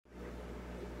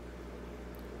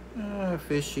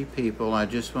Fishy people, I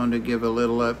just wanted to give a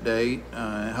little update.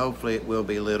 Hopefully it will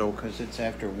be little because it's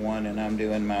after 1 and I'm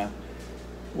doing my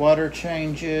water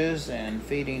changes and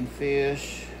feeding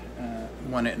fish.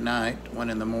 1 at night, 1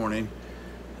 in the morning.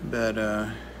 But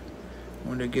I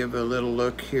want to give a little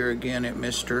look here again at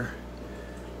Mr.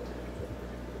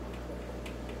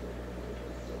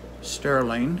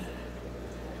 Sterling.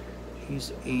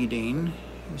 He's eating.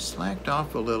 He slacked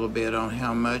off a little bit on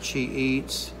how much he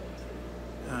eats.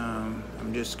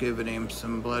 I'm just giving him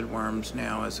some bloodworms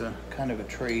now as a kind of a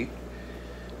treat.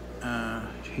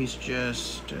 He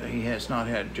has not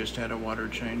just had a water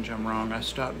change. I'm wrong. I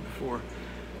stopped before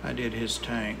I did his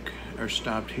tank, or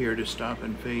stopped here to stop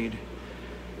and feed.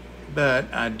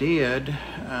 But I did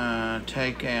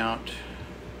take out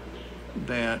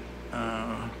that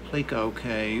pleco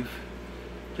cave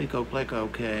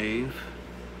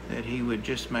that he would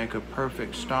just make a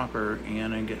perfect stopper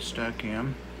in and get stuck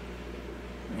in,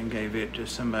 and gave it to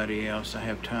somebody else. I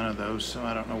have a ton of those, so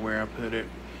I don't know where I put it.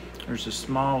 There's a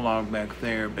small log back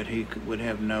there, but he would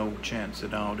have no chance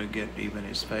at all to get even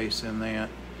his face in that.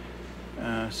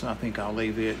 So I think I'll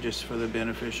leave it just for the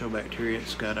beneficial bacteria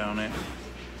it's got on it.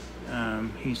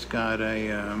 He's got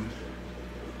a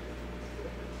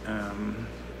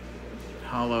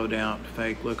hollowed out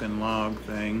fake looking log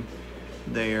thing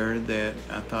there that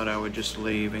I thought I would just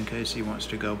leave in case he wants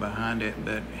to go behind it,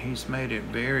 but he's made it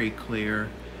very clear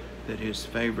that his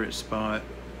favorite spot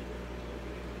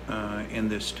in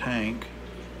this tank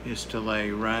is to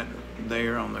lay right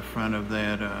there on the front of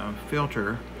that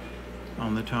filter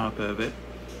on the top of it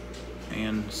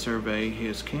and survey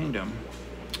his kingdom.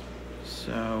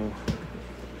 So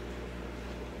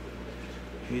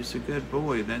he's a good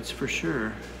boy, that's for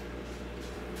sure.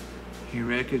 He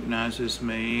recognizes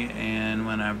me, and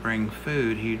when I bring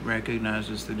food, he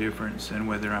recognizes the difference in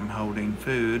whether I'm holding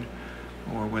food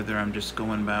or whether I'm just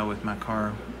going by with my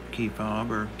car key fob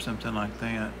or something like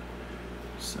that.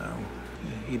 So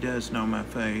he does know my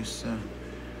face. So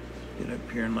get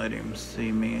up here and let him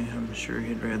see me. I'm sure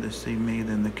he'd rather see me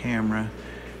than the camera.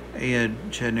 Ed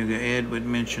would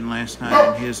mention last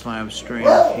night in his live stream,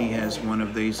 he has one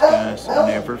of these guys,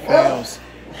 never fails,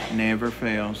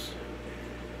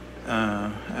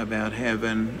 about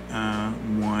having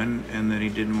one, and that he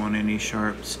didn't want any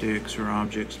sharp sticks or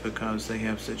objects because they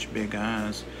have such big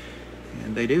eyes.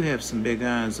 And they do have some big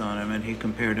eyes on him, and he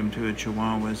compared them to a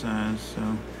Chihuahua's eyes,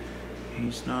 so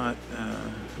he's not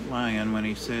lying when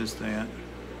he says that.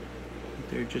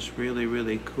 They're just really,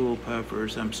 really cool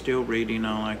puffers. I'm still reading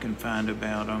all I can find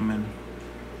about them,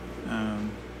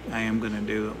 and I am going to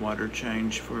do a water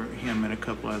change for him in a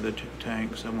couple other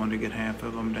tanks. I want to get half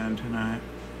of them done tonight.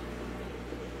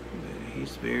 But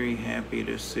he's very happy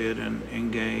to sit and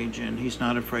engage, and he's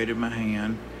not afraid of my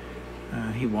hand.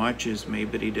 He watches me,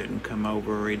 but he doesn't come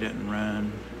over or he doesn't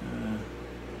run.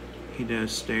 He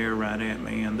does stare right at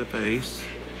me in the face.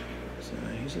 So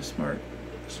he's a smart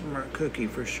cookie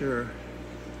for sure.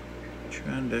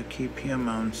 Trying to keep him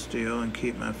on still and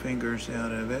keep my fingers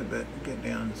out of it, but get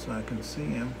down so I can see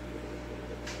him.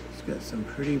 He's got some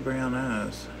pretty brown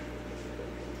eyes.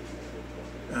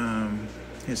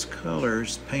 His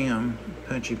colors, Pam,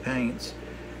 Punchy Paints,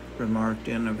 remarked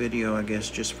in a video, I guess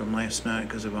just from last night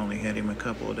because I've only had him a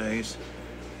couple of days,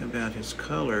 about his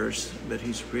colors, but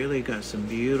he's really got some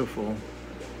beautiful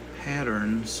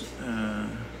patterns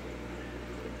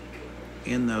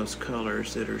in those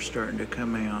colors that are starting to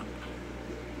come out.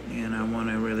 And I want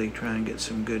to really try and get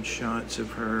some good shots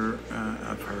of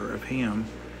him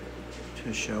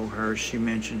to show her. She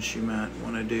mentioned she might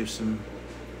want to do some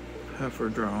puffer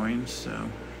drawings, so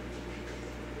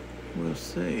we'll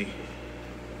see.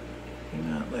 He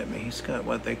might let me. He's got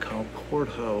what they call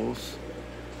portholes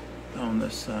on the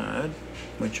side,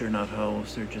 which are not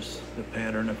holes, they're just the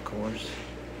pattern, of course,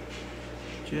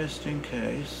 just in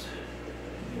case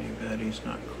anybody's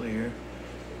not clear.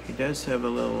 He does have a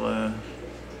little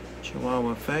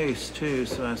Chihuahua face too,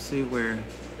 so I see where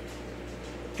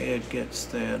Ed gets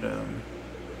that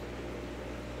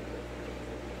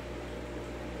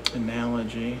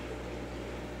analogy.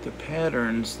 The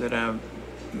patterns that I've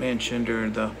mentioned are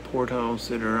the portholes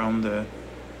that are on the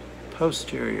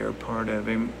posterior part of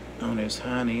him, on his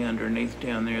hiney underneath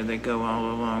down there. They go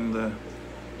all along the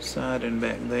side and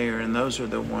back there, and those are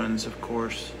the ones, of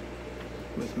course,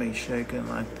 with me shaking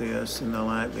like this and the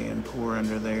light being poor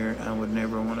under there, I would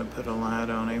never want to put a light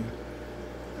on him.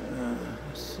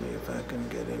 Let's see if I can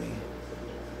get any.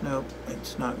 Nope,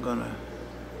 it's not gonna.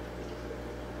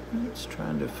 It's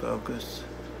trying to focus.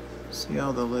 See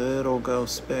all the little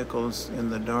ghost speckles in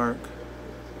the dark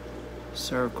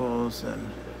circles,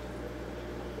 and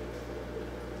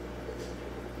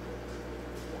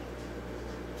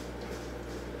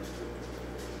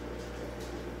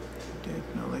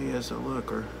as a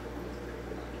looker.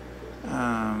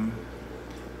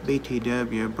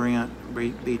 BTW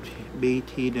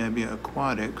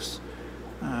Aquatics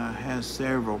has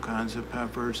several kinds of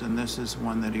puffers, and this is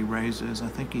one that he raises. I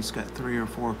think he's got 3 or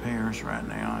 4 pairs right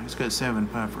now. He's got 7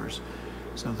 puffers,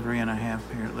 so 3.5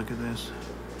 pairs. Look at this.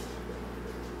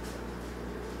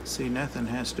 See, nothing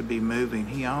has to be moving.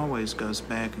 He always goes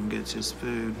back and gets his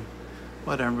food.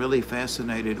 What I'm really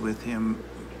fascinated with him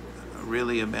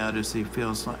really about is he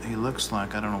looks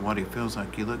like, I don't know what he feels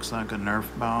like. He looks like a Nerf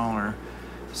ball or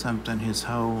something. His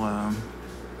whole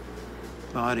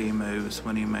body moves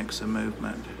when he makes a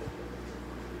movement.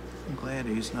 I'm glad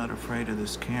he's not afraid of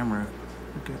this camera.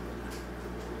 Look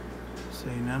at,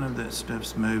 see, none of that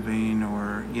stuff's moving,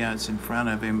 or yeah, it's in front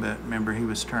of him, but remember he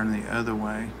was turned the other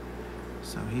way.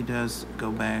 So he does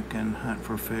go back and hunt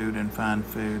for food and find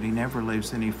food. He never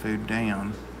leaves any food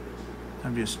down.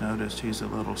 I've just noticed he's a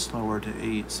little slower to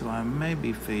eat, so I may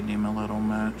be feeding him a little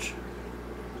much.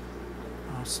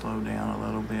 I'll slow down a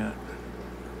little bit.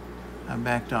 I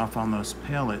backed off on those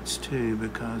pellets too,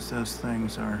 because those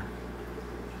things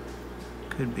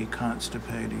could be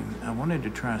constipating. I wanted to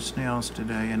try snails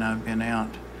today, and I've been out.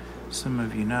 Some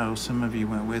of you know, some of you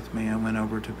went with me. I went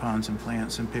over to Ponds and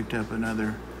Plants and picked up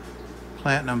another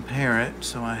platinum parrot,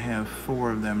 so I have 4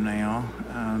 of them now.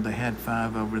 They had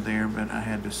 5 over there, but I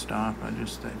had to stop.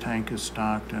 That tank is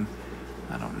stocked, and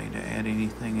I don't need to add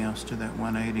anything else to that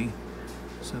 180.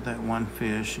 So that one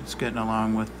fish, it's getting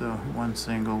along with the one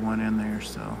single one in there,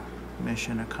 so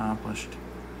mission accomplished.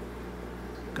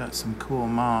 Got some cool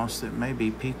moss that may be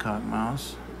peacock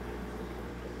moss.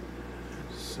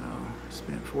 So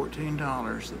spent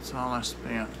 $14, that's all I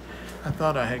spent. I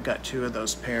thought I had got 2 of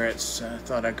those parrots. I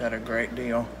thought I got a great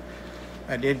deal.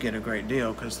 I did get a great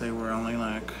deal because they were only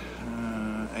like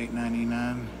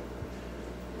 $8.99.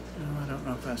 I don't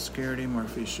know if I scared him or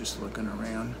if he's just looking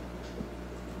around.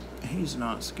 He's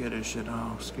not skittish at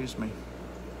all. Excuse me.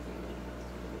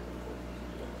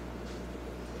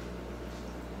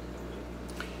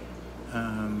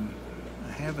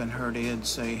 I haven't heard Ed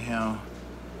say how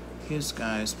his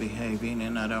guy's behaving,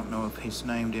 and I don't know if he's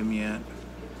named him yet,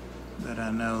 but I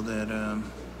know that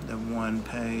the one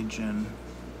Paige and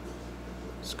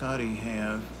Scotty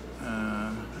have,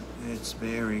 it's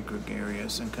very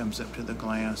gregarious and comes up to the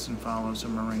glass and follows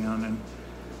them around, and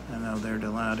I know they're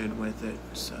delighted with it.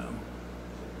 So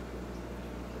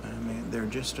I mean, they're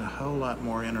just a whole lot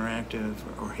more interactive,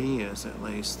 or he is at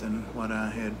least, than what I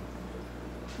had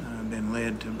been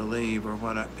led to believe, or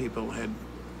what people had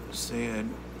said.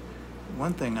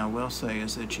 One thing I will say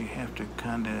is that you have to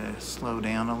kind of slow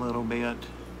down a little bit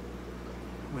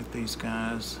with these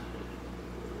guys.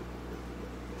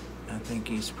 I think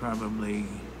he's probably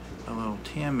a little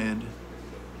timid,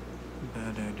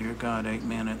 but dear God, 8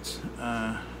 minutes.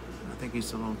 I think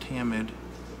he's a little timid,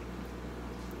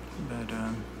 but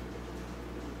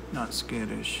not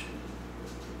skittish.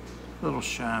 A little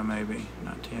shy maybe,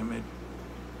 not timid.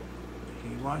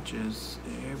 He watches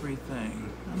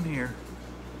everything. I'm here.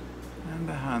 I'm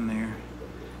behind there.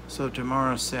 So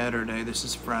tomorrow's Saturday. This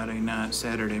is Friday night,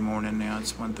 Saturday morning now.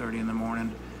 It's 1:30 in the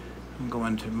morning. I'm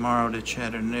going tomorrow to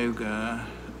Chattanooga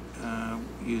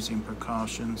using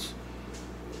precautions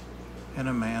and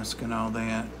a mask and all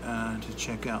that to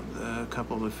check out a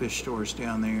couple of the fish stores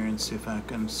down there and see if I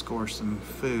can score some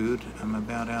food. I'm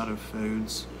about out of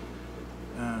foods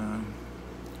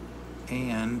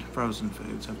and frozen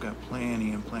foods. I've got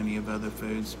plenty and plenty of other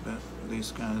foods, but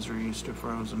these guys are used to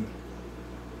frozen.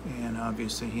 And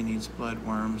obviously he needs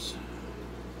bloodworms.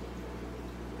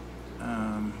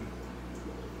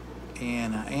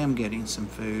 And I am getting some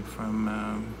food from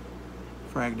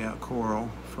Fragged Out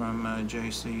Coral from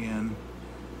JC and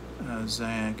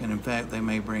Zach, and in fact they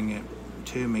may bring it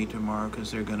to me tomorrow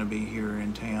because they're going to be here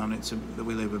in town.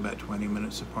 We live about 20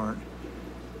 minutes apart,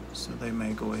 so they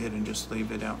may go ahead and just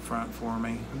leave it out front for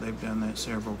me. They've done that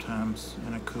several times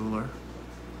in a cooler,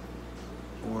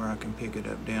 or I can pick it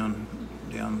up down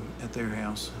at their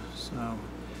house. So,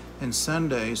 and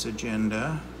Sunday's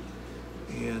agenda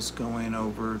is going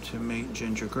over to meet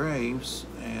Ginger Graves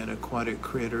at Aquatic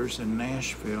Critters in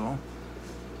Nashville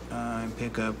and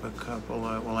pick up a couple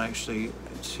of, well actually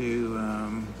 2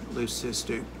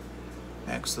 leucistic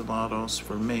axolotls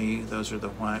for me. Those are the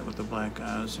white with the black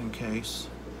eyes in case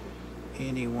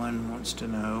anyone wants to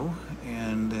know,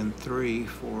 and then 3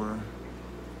 for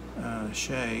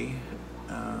Shay,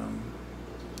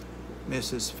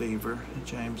 Mrs. Fever,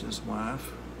 James's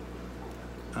wife.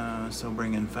 So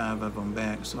bringing 5 of them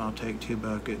back. So I'll take 2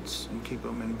 buckets and keep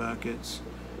them in buckets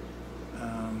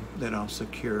that I'll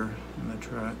secure in the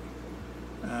truck.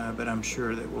 but I'm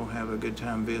sure that we'll have a good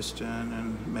time visiting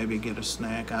and maybe get a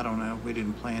snack. I don't know. We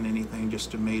didn't plan anything,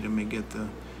 just to meet them and get the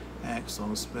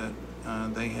axles, but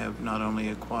they have not only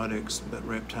aquatics but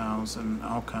reptiles and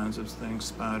all kinds of things,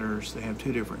 spiders. They have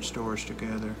two different stores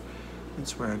together.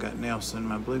 That's where I got Nelson,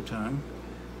 my blue tongue.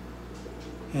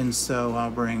 And so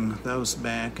I'll bring those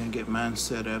back and get mine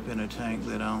set up in a tank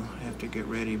that I'll have to get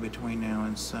ready between now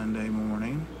and Sunday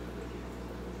morning.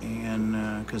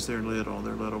 And because they're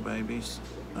little babies.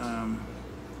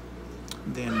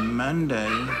 Then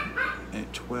Monday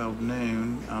at 12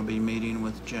 noon, I'll be meeting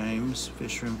with James,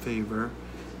 Fisher and Fever,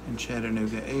 and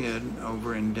Chattanooga Ed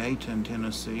over in Dayton,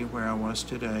 Tennessee, where I was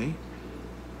today.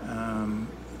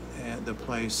 At the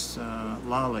place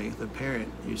Lolly, the parrot,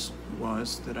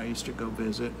 that I used to go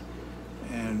visit.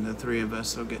 And the three of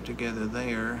us will get together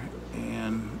there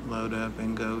and load up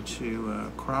and go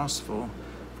to Crossville,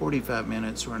 45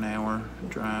 minutes or an hour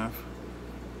drive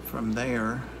from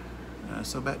there,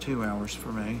 so about 2 hours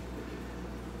for me,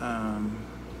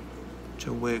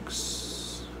 to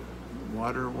Wicks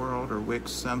Water World or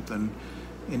Wicks something.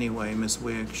 Anyway, Miss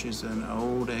Wicks, she's an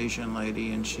old Asian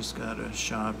lady, and she's got a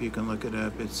shop. You can look it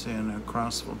up. It's in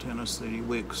Crossville, Tennessee,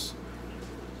 Wicks.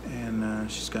 And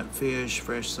she's got fish,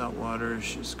 fresh salt water.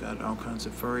 She's got all kinds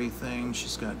of furry things.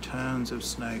 She's got tons of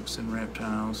snakes and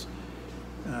reptiles.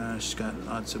 She's got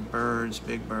lots of birds,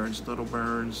 big birds, little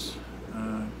birds,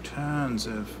 tons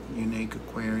of unique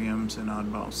aquariums and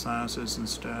oddball sizes and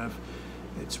stuff.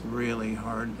 It's really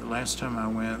hard.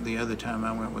 The other time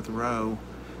I went with Ro.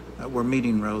 We're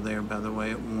meeting Ro there, by the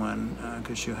way, at 1,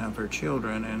 because she'll have her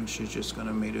children, and she's just going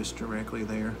to meet us directly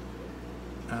there.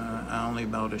 I only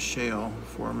bought a shell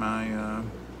for my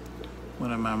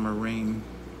one of my marine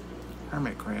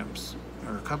hermit crabs,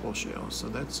 or a couple shells, so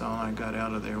that's all I got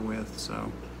out of there with.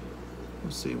 So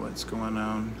we'll see what's going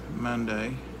on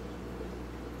Monday,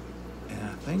 and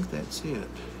I think that's it.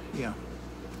 Yeah,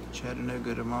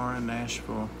 Chattanooga tomorrow,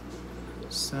 Nashville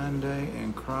Sunday,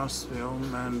 and Crossville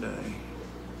Monday.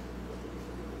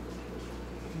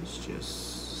 It's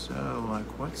just so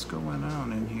like, what's going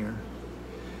on in here?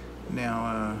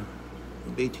 Now,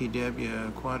 BTW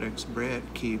Aquatics, Brett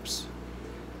keeps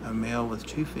a male with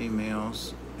 2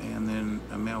 females, and then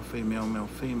a male,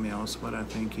 female is what I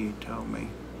think he told me.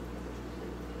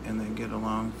 And they get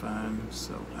along fine.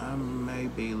 So I may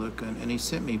be looking, and he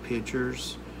sent me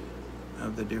pictures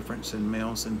of the difference in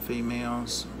males and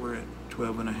females. We're at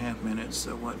 12.5 minutes,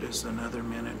 so what does another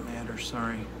minute matter?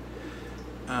 Sorry.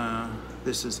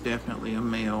 This is definitely a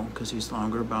male because he's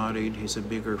longer bodied. He's a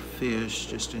bigger fish,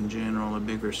 just in general, a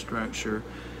bigger structure.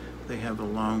 They have a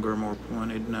longer, more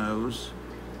pointed nose.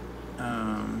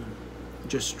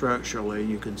 Just structurally,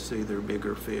 you can see they're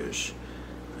bigger fish.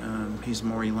 He's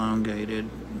more elongated.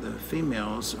 The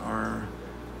females are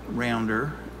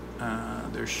rounder.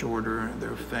 They're shorter.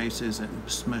 Their face isn't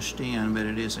smushed in, but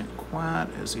it isn't quite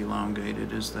as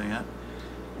elongated as that.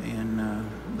 And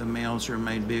the males are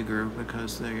made bigger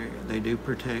because they do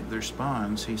protect their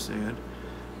spawns, he said.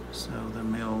 So the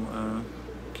male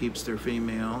keeps their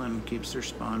female and keeps their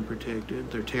spawn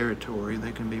protected. Their territory,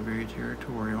 they can be very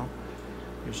territorial.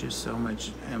 There's just so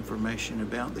much information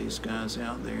about these guys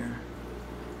out there.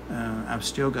 I've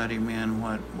still got him in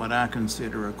what I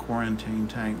consider a quarantine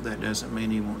tank. That doesn't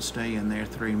mean he won't stay in there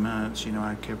 3 months. You know,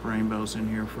 I kept rainbows in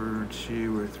here for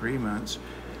 2 or 3 months.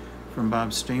 From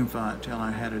Bob's Steamfight till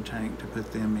I had a tank to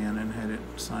put them in and had it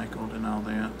cycled and all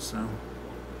that. So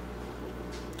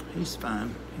he's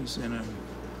fine. He's in a,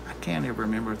 I can't ever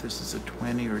remember if this is a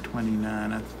 20 or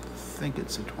 29. I think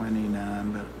it's a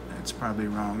 29, but that's probably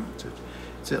wrong.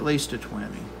 It's at least a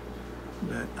 20,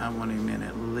 but I want him in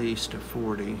at least a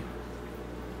 40.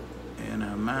 And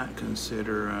I might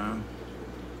consider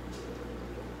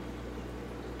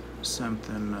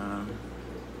something,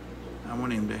 I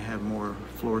want him to have more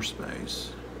floor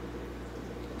space,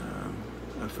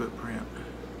 a footprint.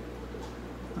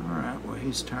 All right, well,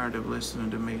 he's tired of listening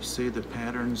to me. See the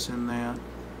patterns in that?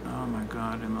 Oh my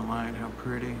God, in the light, how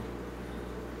pretty.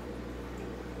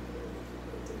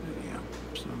 Yeah,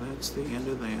 so that's the end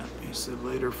of that. He said,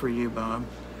 later for you, Bob.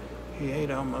 He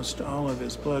ate almost all of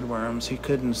his bloodworms. He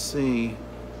couldn't see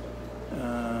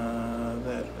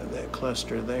that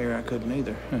cluster there. I couldn't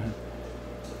either.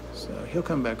 So he'll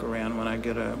come back around when I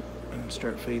get up and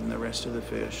start feeding the rest of the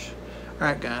fish. All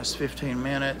right, guys, 15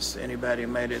 minutes. Anybody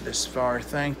made it this far,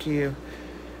 thank you.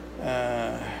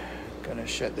 Gonna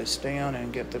shut this down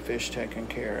and get the fish taken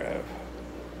care of.